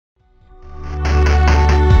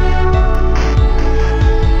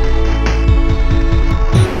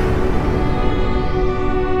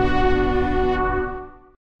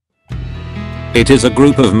It is a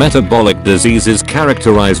group of metabolic diseases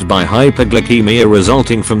characterized by hyperglycemia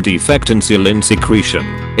resulting from defect insulin secretion,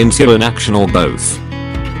 insulin action, or both.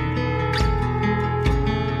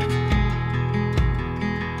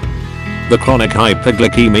 The chronic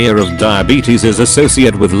hyperglycemia of diabetes is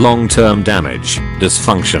associated with long-term damage,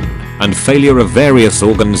 dysfunction, and failure of various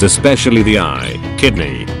organs, especially the eye,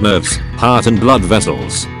 kidney, nerves, heart, and blood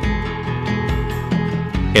vessels.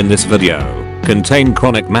 In this video, contain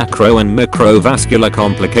chronic macro and macrovascular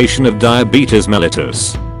complication of diabetes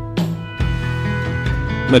mellitus.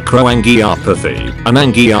 Macroangiopathy, an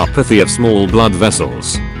angiopathy of small blood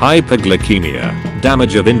vessels, hyperglycemia,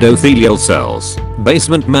 damage of endothelial cells,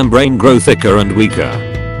 basement membrane grow thicker and weaker.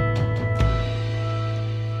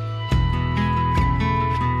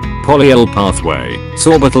 Polyol pathway,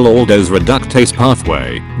 sorbitol aldose reductase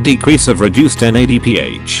pathway, decrease of reduced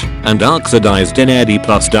NADPH, and oxidized NAD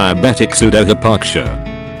plus diabetic pseudohypoxia.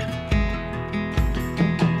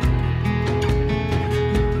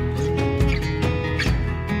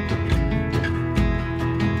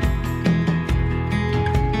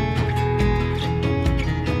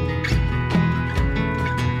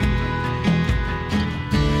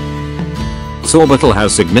 Sorbitol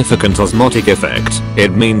has significant osmotic effect.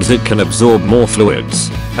 It means it can absorb more fluids.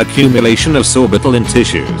 Accumulation of sorbitol in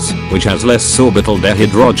tissues, which has less sorbitol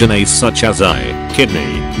dehydrogenase such as eye,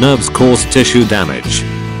 kidney, nerves, cause tissue damage.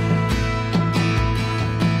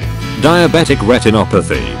 Diabetic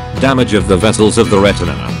retinopathy, damage of the vessels of the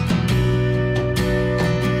retina.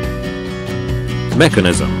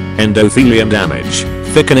 Mechanism, endothelium damage,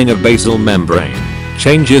 thickening of basal membrane,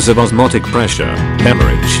 changes of osmotic pressure,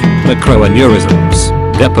 hemorrhage, macroaneurysms,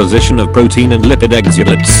 deposition of protein and lipid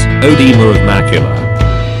exudates, edema of macula.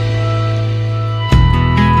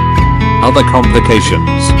 Other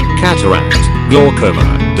complications, cataract,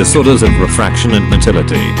 glaucoma, disorders of refraction and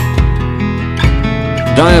motility.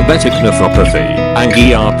 Diabetic nephropathy,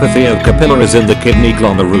 angiopathy of capillaries in the kidney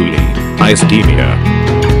glomeruli, ischemia.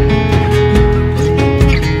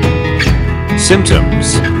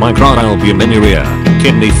 Symptoms, microalbuminuria,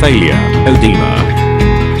 kidney failure, edema.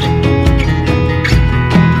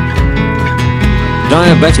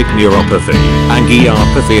 Diabetic neuropathy,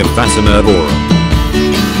 angiopathy of vasa nervorum.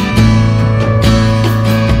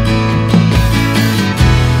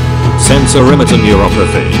 Sensorimotor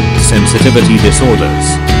neuropathy, sensitivity disorders,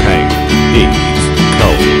 pain, heat,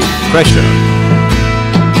 cold, pressure.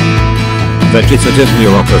 Vegetative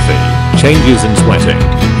neuropathy, changes in sweating,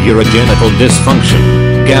 urogenital dysfunction,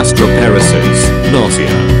 gastroparesis, nausea,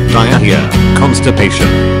 diarrhea, constipation,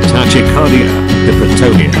 tachycardia,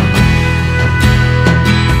 hypertonia.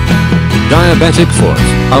 Diabetic foot,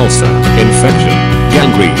 ulcer, infection,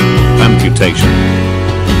 gangrene, amputation.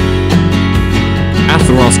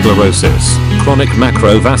 Atheresclerosis, chronic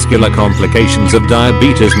macrovascular complications of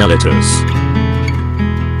diabetes mellitus.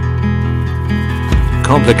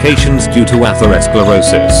 Complications due to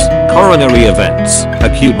atherosclerosis, coronary events,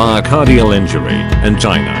 acute myocardial injury,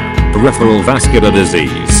 angina, peripheral vascular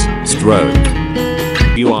disease, stroke.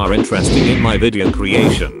 If you are interested in my video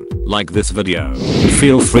creation, like this video,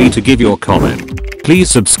 feel free to give your comment. Please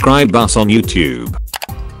subscribe us on YouTube.